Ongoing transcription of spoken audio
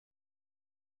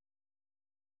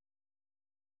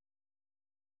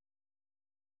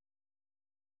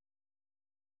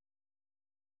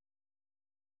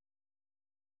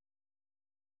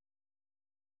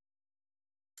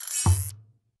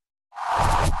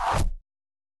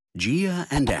GEA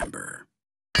and AMBAR.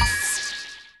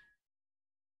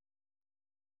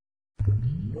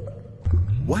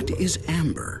 What is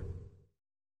AMBAR?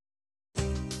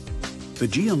 The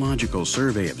Geological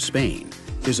Survey of Spain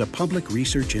is a public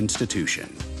research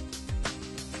institution.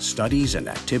 Studies and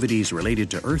activities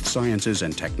related to earth sciences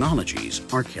and technologies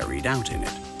are carried out in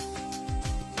it.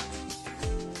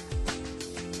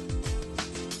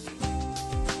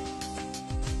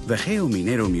 The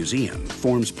Geominero Museum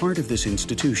forms part of this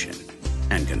institution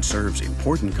and conserves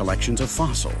important collections of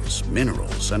fossils,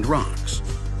 minerals, and rocks.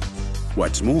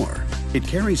 What's more, it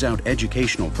carries out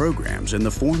educational programs in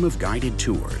the form of guided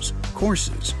tours,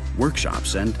 courses,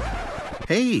 workshops, and...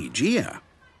 Hey, GEA,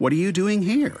 what are you doing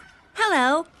here?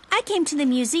 Hello. I came to the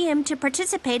museum to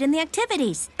participate in the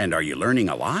activities. And are you learning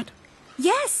a lot?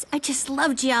 Yes, I just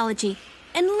love geology.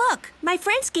 And look, my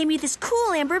friends gave me this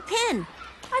cool amber pin.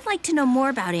 I'd like to know more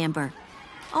about amber.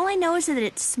 All I know is that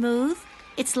it's smooth,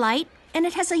 it's light, and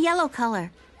it has a yellow color.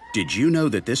 Did you know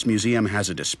that this museum has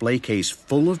a display case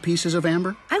full of pieces of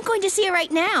amber? I'm going to see it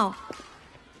right now.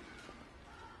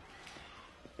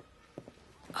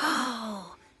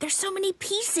 Oh, there's so many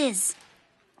pieces.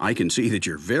 I can see that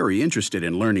you're very interested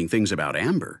in learning things about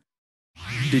amber.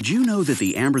 Did you know that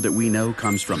the amber that we know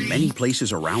comes from many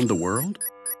places around the world?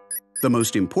 The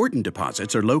most important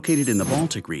deposits are located in the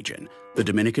Baltic region, the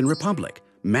Dominican Republic,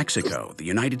 Mexico, the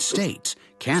United States,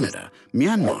 Canada,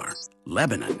 Myanmar,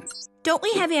 Lebanon. Don't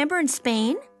we have amber in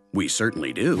Spain? We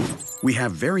certainly do. We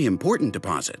have very important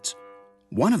deposits.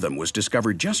 One of them was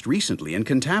discovered just recently in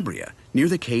Cantabria, near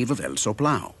the cave of El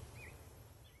Soplao.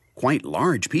 Quite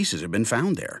large pieces have been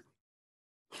found there.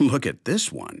 Look at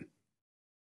this one.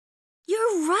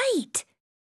 You're right.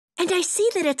 And I see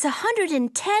that it's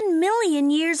 110 million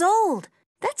years old.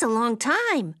 That's a long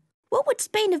time. What would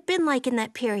Spain have been like in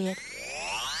that period?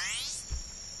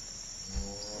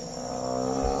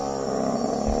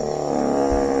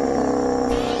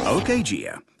 Okay,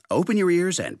 GEA, open your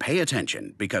ears and pay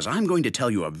attention because I'm going to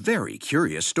tell you a very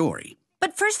curious story.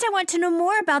 But first I want to know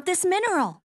more about this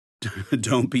mineral.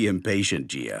 Don't be impatient,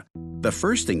 GEA. The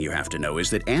first thing you have to know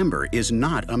is that amber is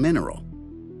not a mineral.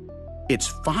 It's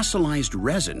fossilized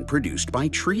resin produced by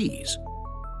trees.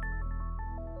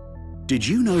 Did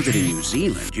you know that in New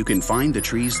Zealand you can find the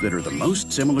trees that are the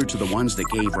most similar to the ones that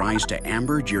gave rise to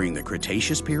amber during the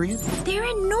Cretaceous period? They're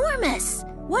enormous.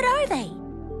 What are they?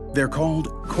 They're called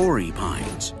kauri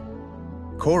pines.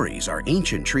 Kauris are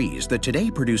ancient trees that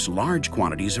today produce large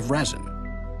quantities of resin.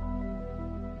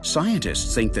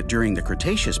 Scientists think that during the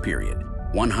Cretaceous period,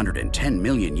 110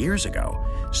 million years ago,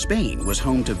 Spain was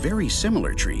home to very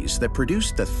similar trees that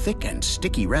produced the thick and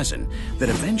sticky resin that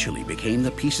eventually became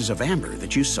the pieces of amber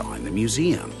that you saw in the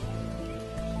museum.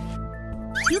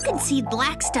 You can see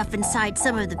black stuff inside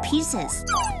some of the pieces.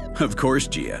 Of course,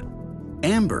 GEA.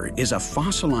 Amber is a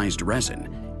fossilized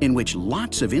resin in which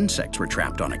lots of insects were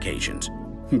trapped on occasions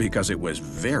because it was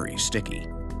very sticky.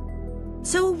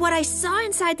 So what I saw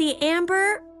inside the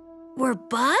amber were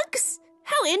bugs?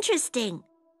 How interesting.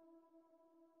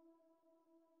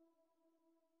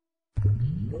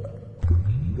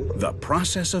 The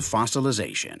process of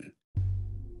fossilization.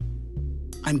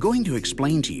 I'm going to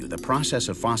explain to you the process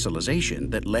of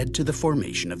fossilization that led to the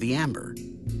formation of the amber.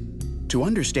 To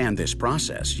understand this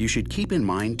process, you should keep in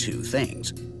mind two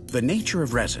things: the nature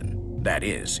of resin, that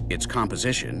is, its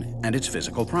composition and its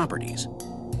physical properties,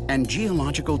 and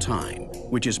geological time,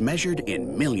 which is measured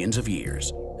in millions of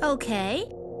years. Okay.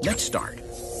 Let's start.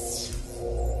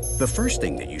 The first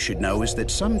thing that you should know is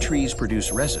that some trees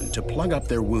produce resin to plug up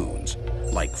their wounds,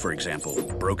 like, for example,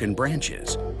 broken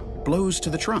branches, blows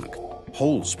to the trunk,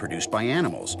 holes produced by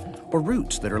animals, or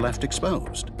roots that are left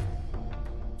exposed.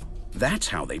 That's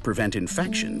how they prevent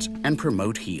infections and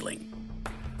promote healing.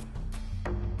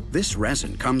 This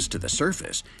resin comes to the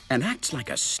surface and acts like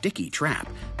a sticky trap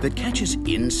that catches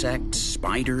insects,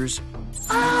 spiders.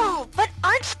 Oh, but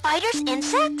aren't spiders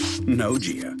insects? No,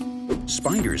 GEA.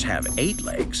 Spiders have 8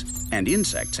 legs and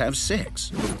insects have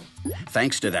 6.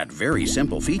 Thanks to that very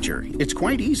simple feature, it's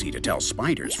quite easy to tell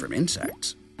spiders from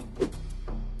insects.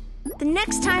 The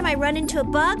next time I run into a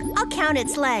bug, I'll count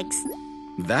its legs.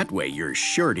 That way you're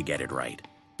sure to get it right.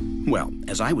 Well,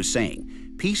 as I was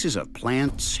saying, pieces of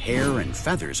plants, hair, and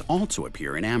feathers also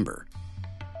appear in amber.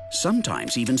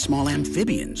 Sometimes even small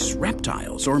amphibians,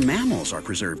 reptiles, or mammals are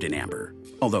preserved in amber,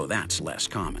 although that's less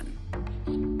common.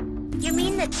 You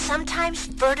mean that sometimes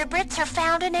vertebrates are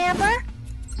found in amber?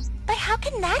 But how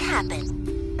can that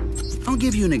happen? I'll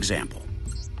give you an example.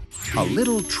 A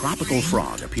little tropical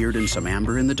frog appeared in some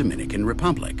amber in the Dominican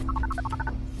Republic.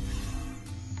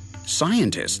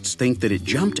 Scientists think that it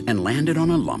jumped and landed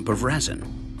on a lump of resin.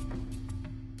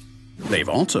 They've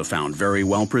also found very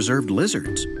well-preserved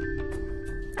lizards.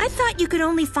 I thought you could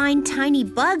only find tiny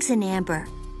bugs in amber.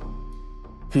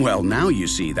 Well, now you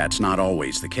see that's not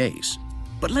always the case.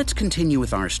 But let's continue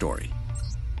with our story.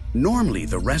 Normally,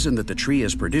 the resin that the tree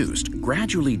has produced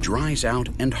gradually dries out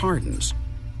and hardens,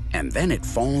 and then it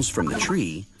falls from the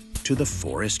tree to the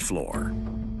forest floor.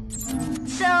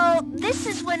 So, this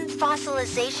is when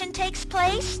fossilization takes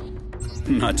place?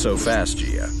 Not so fast,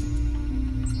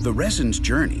 GEA. The resin's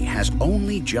journey has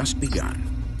only just begun.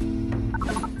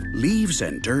 Leaves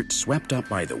and dirt swept up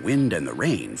by the wind and the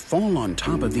rain fall on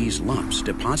top of these lumps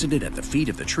deposited at the feet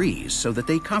of the trees so that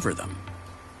they cover them.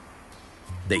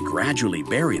 They gradually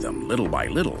bury them little by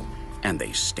little, and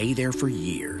they stay there for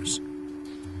years.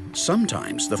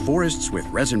 Sometimes the forests with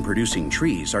resin-producing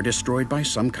trees are destroyed by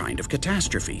some kind of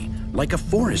catastrophe, like a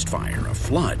forest fire, a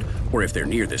flood, or if they're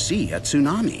near the sea, a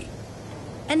tsunami.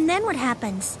 And then what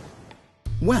happens?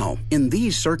 Well, in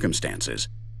these circumstances,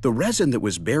 the resin that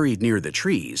was buried near the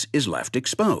trees is left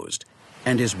exposed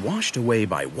and is washed away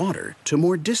by water to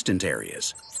more distant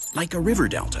areas, like a river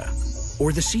delta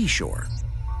or the seashore.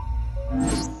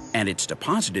 And it's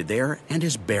deposited there and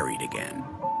is buried again.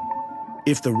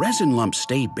 If the resin lumps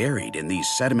stay buried in these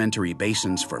sedimentary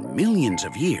basins for millions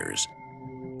of years,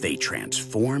 they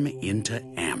transform into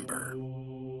amber.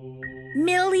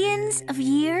 Millions of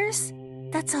years?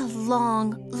 That's a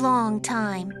long, long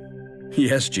time.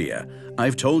 Yes, GEA.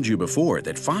 I've told you before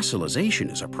that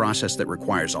fossilization is a process that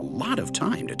requires a lot of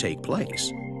time to take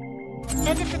place.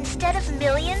 And if instead of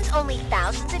millions, only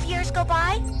thousands of years go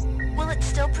by, will it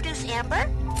still produce amber?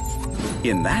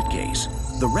 In that case,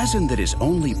 the resin that is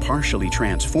only partially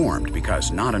transformed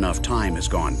because not enough time has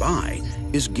gone by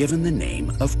is given the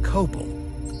name of copal.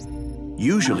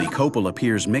 Usually, copal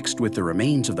appears mixed with the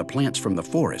remains of the plants from the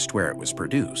forest where it was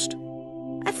produced.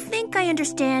 I think I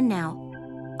understand now.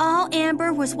 All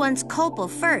amber was once copal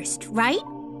first, right?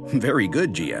 Very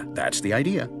good, GEA. That's the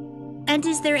idea. And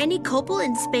is there any copal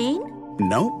in Spain?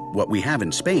 No, what we have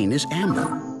in Spain is amber,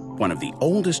 one of the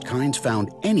oldest kinds found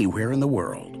anywhere in the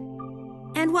world.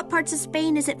 And what parts of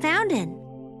Spain is it found in?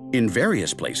 In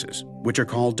various places, which are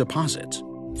called deposits.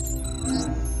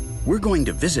 We're going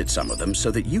to visit some of them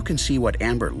so that you can see what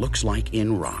amber looks like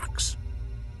in rocks.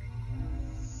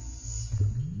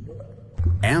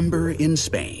 Amber in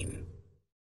Spain.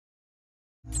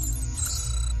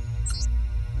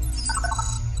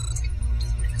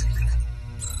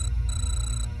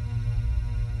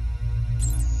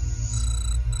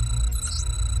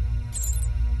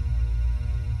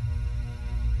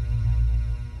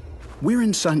 We're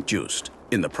in Sant Just,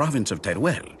 in the province of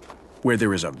Teruel, where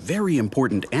there is a very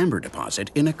important amber deposit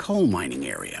in a coal mining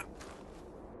area.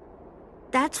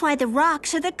 That's why the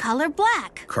rocks are the color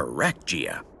black. Correct,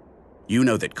 GEA. You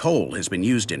know that coal has been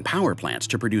used in power plants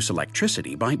to produce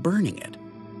electricity by burning it.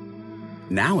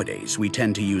 Nowadays, we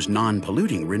tend to use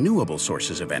non-polluting renewable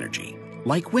sources of energy,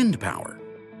 like wind power.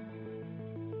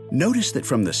 Notice that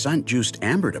from the Sant Just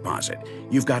amber deposit,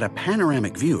 you've got a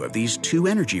panoramic view of these two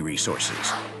energy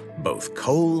resources, both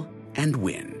coal and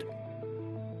wind.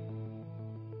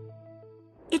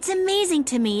 It's amazing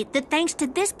to me that thanks to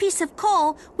this piece of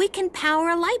coal, we can power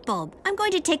a light bulb. I'm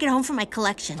going to take it home for my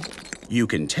collection. You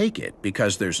can take it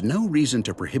because there's no reason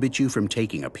to prohibit you from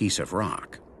taking a piece of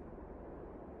rock.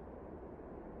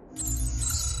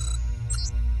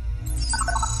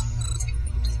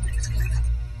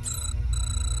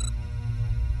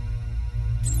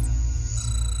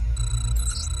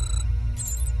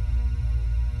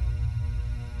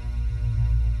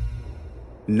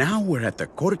 Now we're at the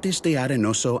Cortes de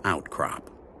Arenoso outcrop.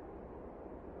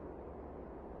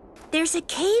 There's a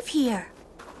cave here.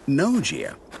 No,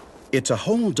 GEA. It's a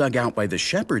hole dug out by the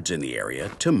shepherds in the area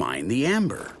to mine the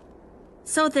amber.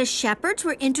 So the shepherds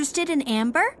were interested in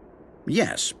amber?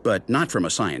 Yes, but not from a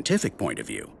scientific point of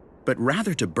view, but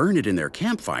rather to burn it in their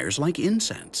campfires like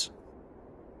incense.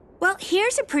 Well,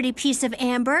 here's a pretty piece of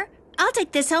amber. I'll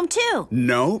take this home too.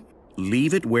 No,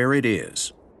 leave it where it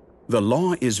is. The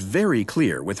law is very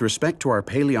clear with respect to our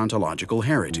paleontological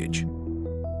heritage.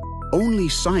 Only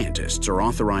scientists are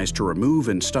authorized to remove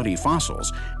and study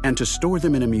fossils and to store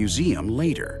them in a museum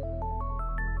later.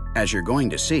 As you're going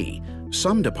to see,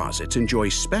 some deposits enjoy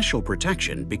special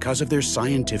protection because of their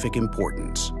scientific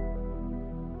importance.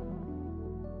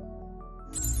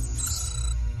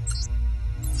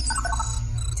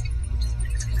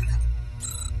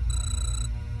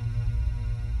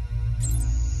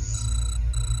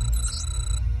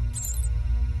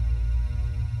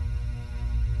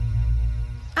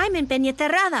 I'm in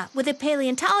Peñaterrada with a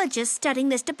paleontologist studying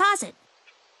this deposit.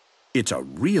 It's a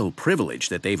real privilege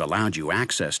that they've allowed you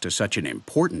access to such an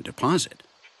important deposit.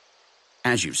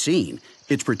 As you've seen,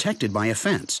 it's protected by a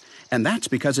fence, and that's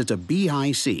because it's a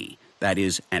BIC, that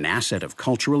is, an asset of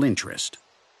cultural interest.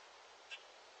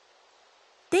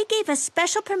 They gave us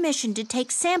special permission to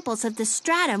take samples of the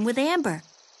stratum with amber.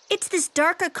 It's this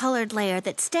darker colored layer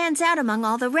that stands out among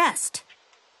all the rest.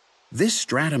 This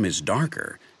stratum is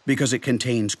darker because it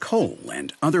contains coal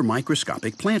and other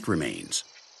microscopic plant remains,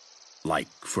 like,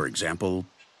 for example,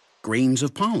 grains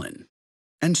of pollen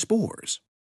and spores.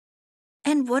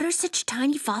 And what are such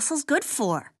tiny fossils good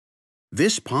for?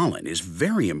 This pollen is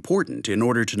very important in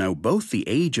order to know both the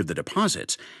age of the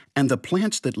deposits and the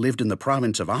plants that lived in the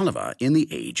province of Alava in the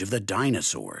age of the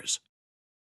dinosaurs.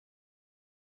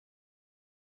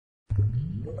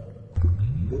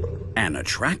 An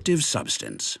attractive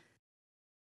substance.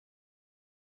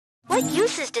 What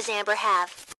uses does amber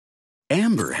have?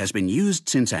 Amber has been used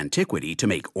since antiquity to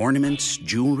make ornaments,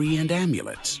 jewelry, and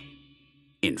amulets.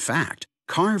 In fact,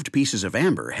 carved pieces of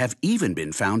amber have even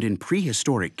been found in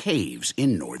prehistoric caves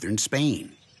in northern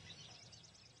Spain.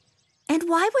 And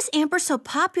why was amber so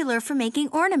popular for making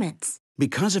ornaments?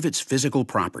 Because of its physical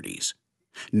properties.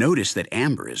 Notice that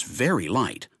amber is very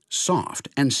light, soft,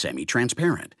 and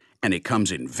semi-transparent, and it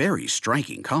comes in very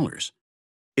striking colors.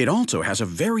 It also has a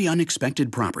very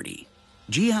unexpected property.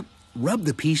 GEA, rub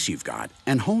the piece you've got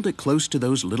and hold it close to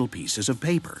those little pieces of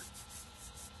paper.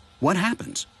 What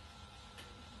happens?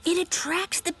 It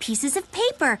attracts the pieces of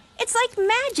paper. It's like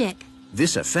magic.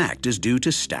 This effect is due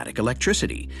to static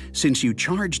electricity, since you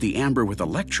charged the amber with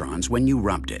electrons when you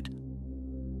rubbed it.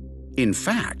 In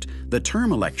fact, the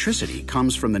term electricity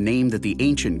comes from the name that the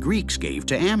ancient Greeks gave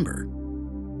to amber: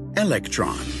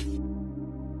 electron.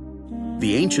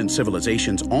 The ancient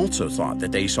civilizations also thought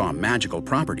that they saw magical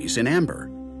properties in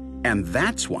amber, and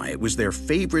that's why it was their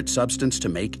favorite substance to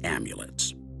make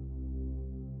amulets.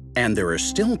 And there are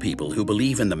still people who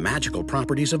believe in the magical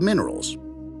properties of minerals,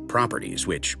 properties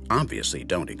which obviously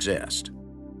don't exist.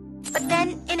 But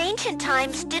then, in ancient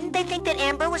times, didn't they think that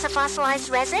amber was a fossilized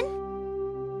resin?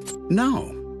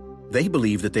 No, they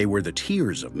believed that they were the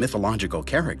tears of mythological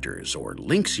characters or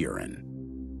lynx urine.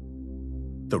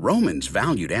 The Romans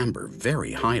valued amber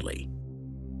very highly.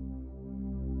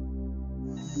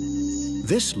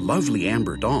 This lovely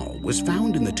amber doll was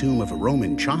found in the tomb of a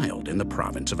Roman child in the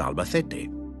province of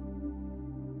Albacete.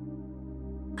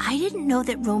 I didn't know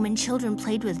that Roman children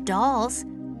played with dolls,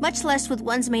 much less with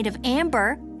ones made of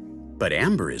amber. But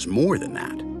amber is more than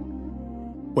that.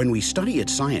 When we study it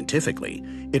scientifically,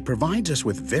 it provides us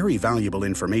with very valuable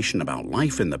information about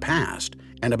life in the past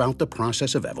and about the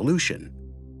process of evolution.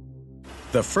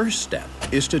 The first step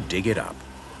is to dig it up.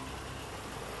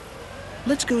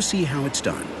 Let's go see how it's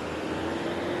done.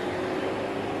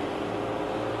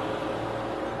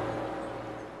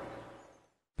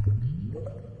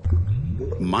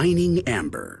 Mining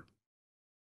amber.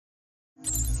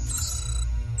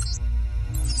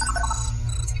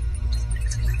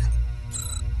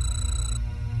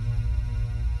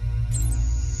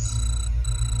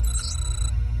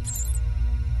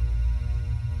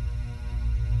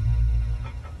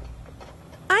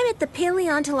 I'm at the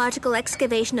paleontological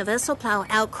excavation of Ilsoplau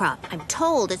outcrop. I'm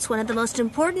told it's one of the most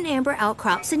important amber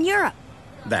outcrops in Europe.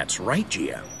 That's right,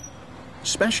 GEA.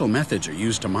 Special methods are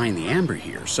used to mine the amber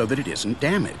here so that it isn't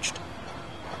damaged.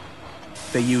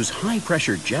 They use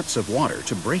high-pressure jets of water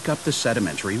to break up the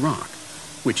sedimentary rock,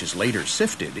 which is later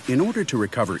sifted in order to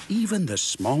recover even the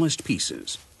smallest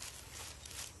pieces.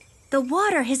 The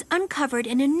water has uncovered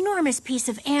an enormous piece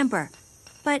of amber,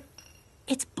 but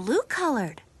it's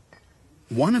blue-colored.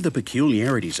 One of the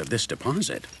peculiarities of this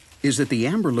deposit is that the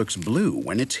amber looks blue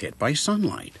when it's hit by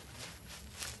sunlight.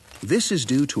 This is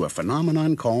due to a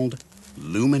phenomenon called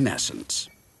luminescence.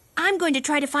 I'm going to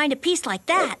try to find a piece like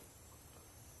that.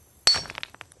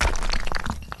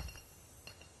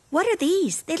 What are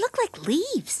these? They look like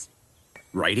leaves.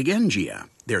 Right again, GEA.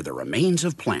 They're the remains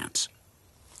of plants.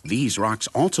 These rocks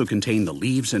also contain the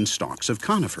leaves and stalks of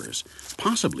conifers,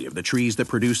 possibly of the trees that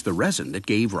produced the resin that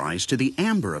gave rise to the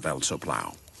amber of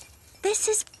Ilsoplau. This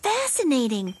is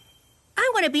fascinating. I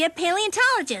want to be a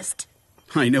paleontologist.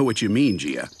 I know what you mean,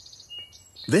 GEA.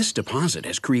 This deposit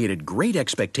has created great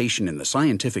expectation in the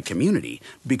scientific community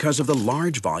because of the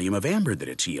large volume of amber that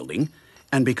it's yielding,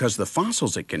 and because the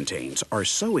fossils it contains are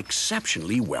so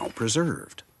exceptionally well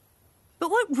preserved.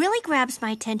 But what really grabs my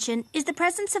attention is the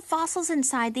presence of fossils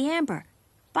inside the amber.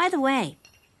 By the way,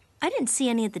 I didn't see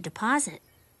any at the deposit.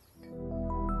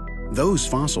 Those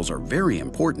fossils are very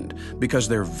important because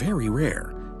they're very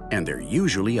rare, and they're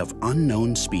usually of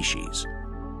unknown species.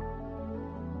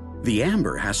 The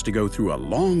amber has to go through a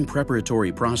long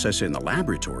preparatory process in the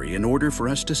laboratory in order for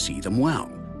us to see them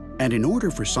well, and in order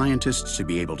for scientists to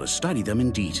be able to study them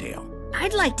in detail.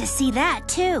 I'd like to see that,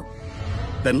 too.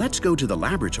 Then let's go to the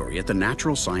laboratory at the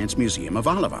Natural Science Museum of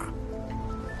Alava.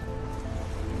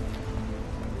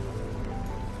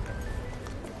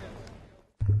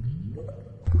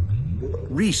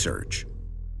 Research.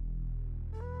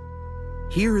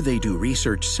 Here they do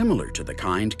research similar to the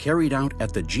kind carried out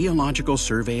at the Geological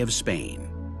Survey of Spain.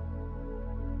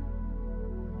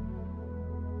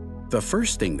 The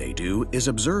first thing they do is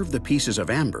observe the pieces of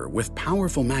amber with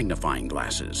powerful magnifying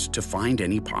glasses to find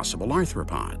any possible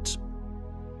arthropods.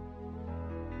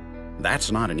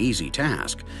 That's not an easy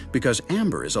task because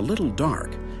amber is a little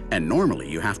dark and normally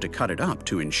you have to cut it up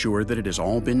to ensure that it has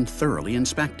all been thoroughly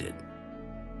inspected.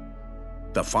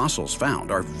 The fossils found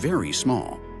are very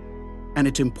small, and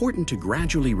it's important to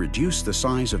gradually reduce the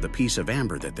size of the piece of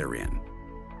amber that they're in.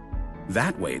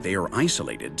 That way they are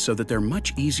isolated so that they're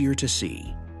much easier to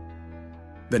see.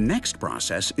 The next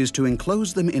process is to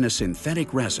enclose them in a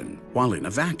synthetic resin while in a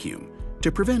vacuum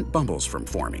to prevent bubbles from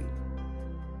forming.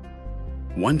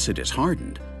 Once it is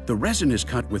hardened, the resin is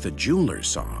cut with a jeweler's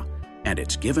saw and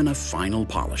it's given a final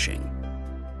polishing.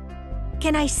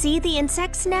 Can I see the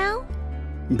insects now?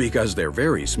 Because they're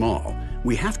very small,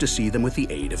 we have to see them with the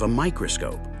aid of a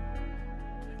microscope.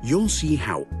 You'll see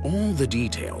how all the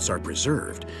details are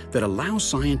preserved that allow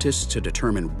scientists to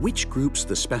determine which groups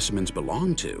the specimens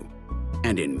belong to,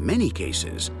 and in many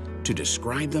cases, to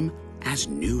describe them as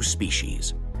new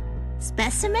species.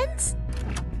 Specimens?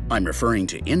 I'm referring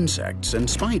to insects and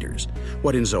spiders,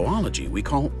 what in zoology we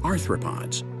call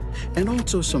arthropods, and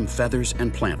also some feathers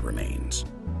and plant remains.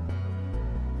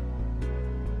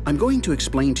 I'm going to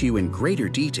explain to you in greater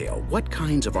detail what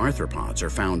kinds of arthropods are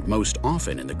found most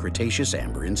often in the Cretaceous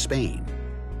amber in Spain.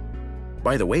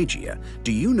 By the way, Gia,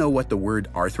 do you know what the word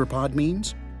arthropod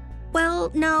means?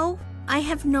 Well, no, I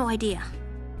have no idea.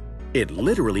 It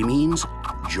literally means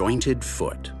jointed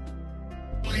foot.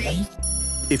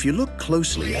 If you look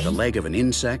closely at the leg of an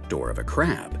insect or of a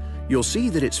crab, you'll see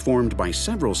that it's formed by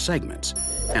several segments,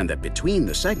 and that between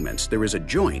the segments there is a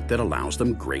joint that allows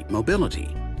them great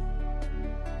mobility.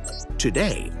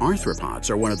 Today, arthropods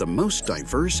are one of the most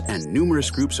diverse and numerous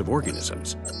groups of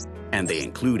organisms, and they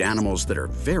include animals that are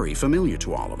very familiar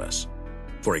to all of us.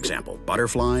 For example,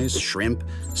 butterflies, shrimp,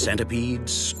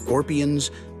 centipedes,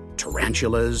 scorpions,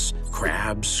 tarantulas,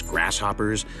 crabs,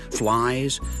 grasshoppers,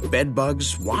 flies,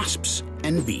 bedbugs, wasps,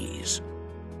 and bees.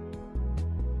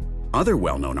 Other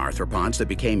well-known arthropods that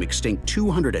became extinct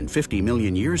 250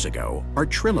 million years ago are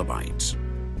trilobites.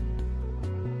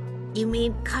 You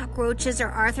mean cockroaches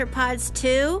are arthropods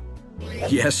too?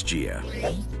 Yes, Gia.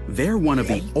 They're one of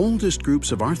the oldest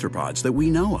groups of arthropods that we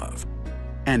know of.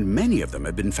 And many of them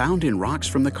have been found in rocks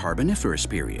from the Carboniferous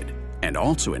period, and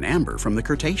also in amber from the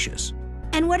Cretaceous.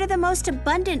 And what are the most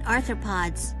abundant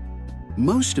arthropods?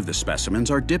 Most of the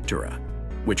specimens are Diptera,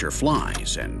 which are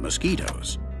flies and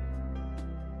mosquitoes.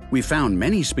 We found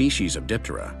many species of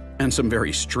Diptera, and some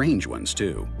very strange ones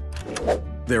too.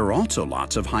 There are also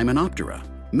lots of Hymenoptera,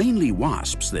 mainly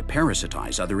wasps that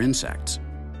parasitize other insects.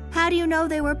 How do you know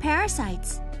they were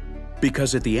parasites?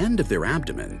 Because at the end of their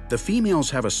abdomen, the females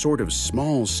have a sort of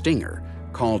small stinger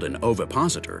called an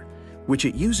ovipositor, which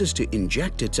it uses to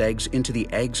inject its eggs into the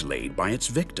eggs laid by its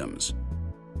victims.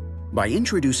 By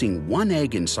introducing one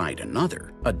egg inside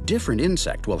another, a different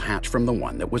insect will hatch from the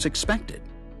one that was expected.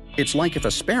 It's like if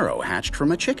a sparrow hatched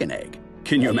from a chicken egg.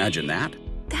 Can you imagine that?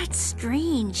 That's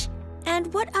strange.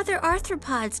 And what other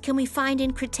arthropods can we find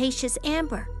in Cretaceous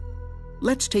amber?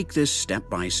 Let's take this step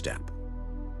by step.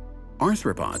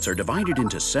 Arthropods are divided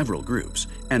into several groups,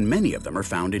 and many of them are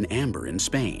found in amber in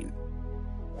Spain.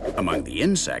 Among the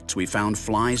insects, we found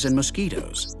flies and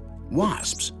mosquitoes,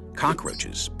 wasps,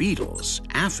 cockroaches, beetles,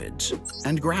 aphids,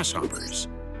 and grasshoppers.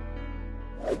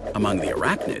 Among the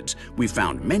arachnids, we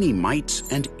found many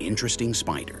mites and interesting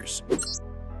spiders.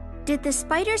 Did the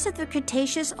spiders of the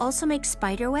Cretaceous also make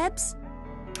spider webs?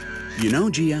 You know,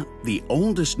 Gia, the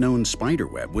oldest known spider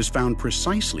web was found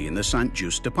precisely in the Sant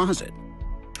Just deposit,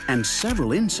 and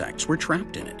several insects were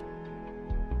trapped in it.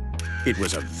 It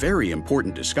was a very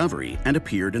important discovery and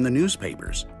appeared in the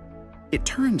newspapers. It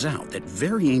turns out that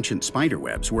very ancient spider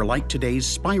webs were like today's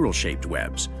spiral-shaped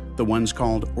webs, the ones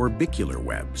called orbicular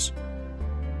webs.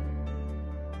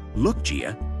 Look,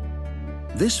 Gia.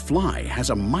 This fly has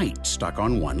a mite stuck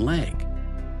on one leg.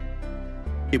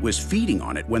 It was feeding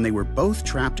on it when they were both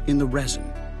trapped in the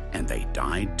resin, and they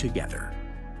died together.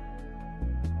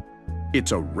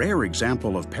 It's a rare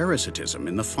example of parasitism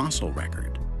in the fossil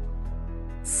record.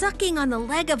 Sucking on the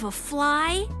leg of a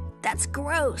fly? That's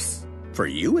gross. For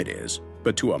you it is,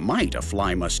 but to a mite, a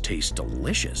fly must taste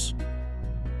delicious.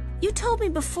 You told me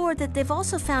before that they've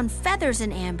also found feathers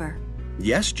in amber.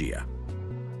 Yes, Gia.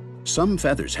 Some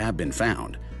feathers have been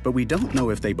found, but we don't know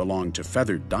if they belong to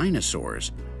feathered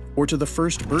dinosaurs or to the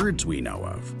first birds we know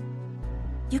of.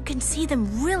 You can see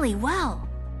them really well.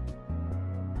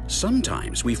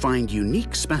 Sometimes we find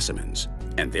unique specimens,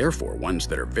 and therefore ones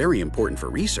that are very important for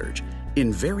research,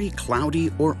 in very cloudy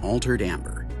or altered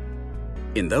amber.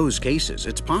 In those cases,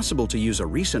 it's possible to use a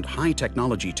recent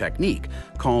high-technology technique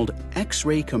called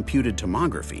X-ray computed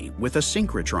tomography with a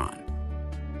synchrotron,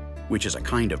 which is a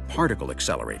kind of particle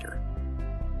accelerator.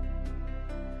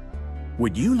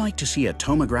 Would you like to see a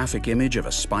tomographic image of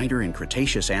a spider in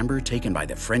Cretaceous amber taken by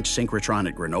the French synchrotron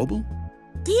at Grenoble?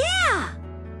 Yeah!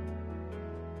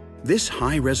 This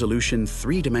high-resolution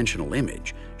three-dimensional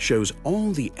image shows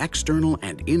all the external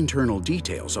and internal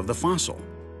details of the fossil,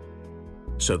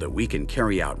 so that we can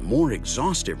carry out more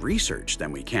exhaustive research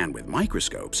than we can with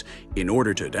microscopes in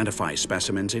order to identify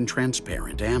specimens in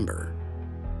transparent amber.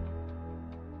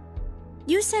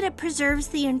 You said it preserves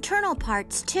the internal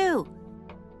parts, too.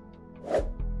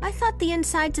 I thought the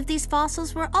insides of these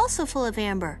fossils were also full of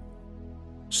amber.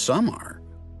 Some are,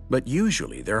 but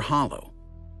usually they're hollow.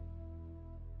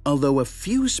 Although a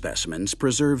few specimens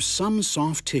preserve some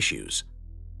soft tissues,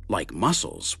 like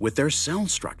muscles with their cell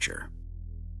structure.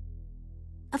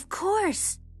 Of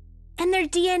course. And their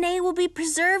DNA will be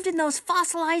preserved in those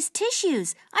fossilized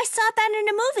tissues. I saw that in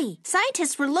a movie.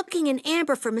 Scientists were looking in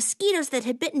amber for mosquitoes that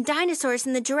had bitten dinosaurs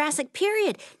in the Jurassic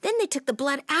period. Then they took the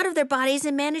blood out of their bodies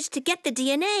and managed to get the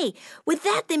DNA. With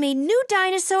that, they made new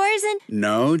dinosaurs and...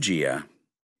 No, GEA.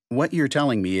 What you're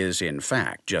telling me is, in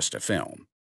fact, just a film.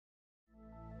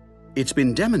 It's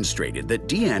been demonstrated that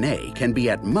DNA can be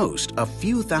at most a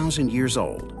few thousand years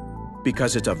old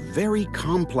because it's a very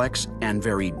complex and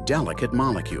very delicate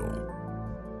molecule.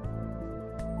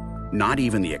 Not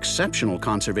even the exceptional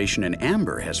conservation in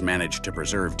amber has managed to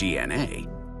preserve DNA.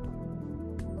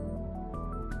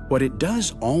 What it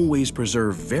does always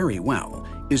preserve very well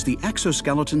is the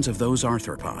exoskeletons of those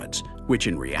arthropods, which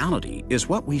in reality is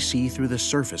what we see through the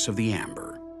surface of the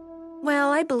amber.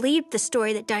 Well, I believed the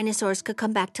story that dinosaurs could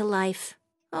come back to life.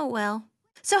 Oh well.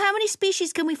 So how many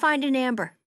species can we find in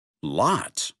amber?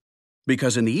 Lots.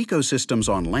 Because in the ecosystems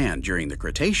on land during the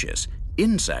Cretaceous,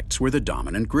 insects were the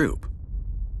dominant group.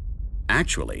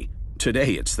 Actually,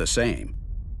 today it's the same.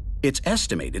 It's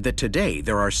estimated that today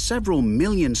there are several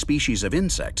million species of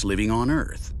insects living on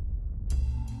Earth.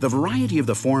 The variety of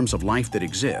the forms of life that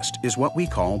exist is what we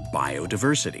call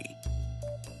biodiversity.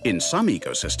 In some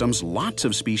ecosystems, lots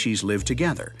of species live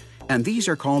together, and these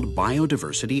are called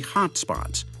biodiversity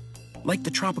hotspots, like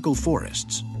the tropical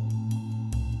forests.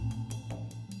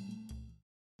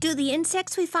 Do the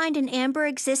insects we find in amber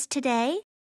exist today?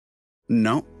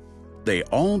 No, they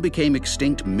all became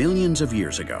extinct millions of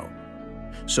years ago.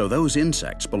 So those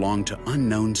insects belong to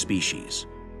unknown species.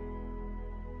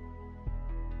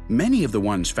 Many of the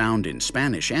ones found in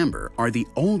Spanish amber are the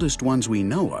oldest ones we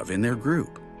know of in their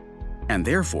group, and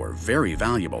therefore very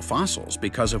valuable fossils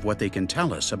because of what they can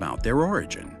tell us about their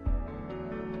origin.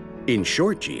 In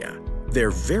short, GEA, they're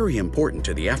very important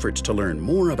to the efforts to learn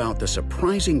more about the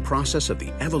surprising process of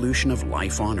the evolution of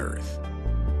life on Earth.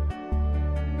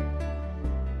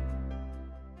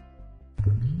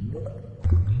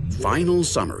 Final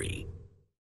summary.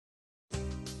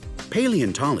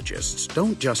 Paleontologists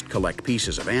don't just collect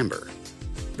pieces of amber.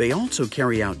 They also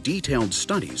carry out detailed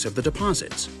studies of the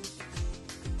deposits.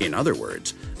 In other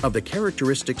words, of the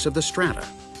characteristics of the strata,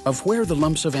 of where the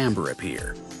lumps of amber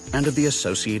appear, and of the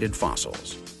associated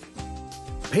fossils.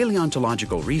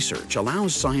 Paleontological research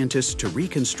allows scientists to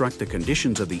reconstruct the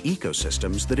conditions of the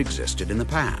ecosystems that existed in the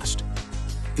past,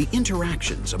 the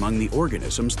interactions among the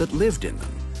organisms that lived in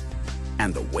them,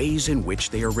 and the ways in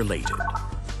which they are related.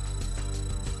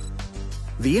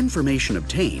 The information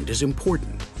obtained is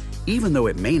important, even though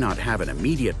it may not have an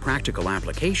immediate practical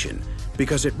application,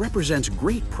 because it represents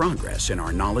great progress in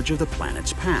our knowledge of the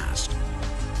planet's past.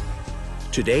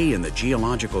 Today, in the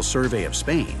Geological Survey of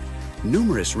Spain,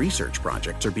 numerous research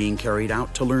projects are being carried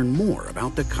out to learn more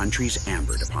about the country's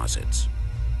amber deposits.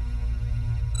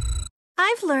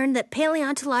 I've learned that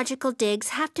paleontological digs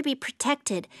have to be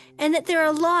protected and that there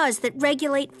are laws that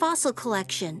regulate fossil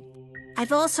collection.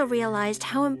 I've also realized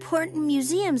how important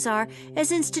museums are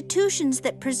as institutions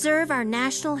that preserve our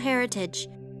national heritage.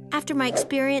 After my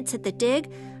experience at the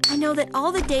dig, I know that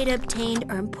all the data obtained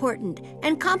are important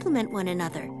and complement one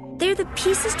another. They're the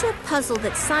pieces to a puzzle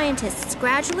that scientists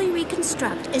gradually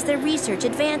reconstruct as their research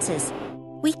advances.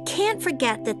 We can't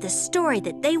forget that the story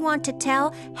that they want to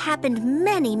tell happened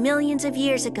many millions of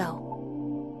years ago.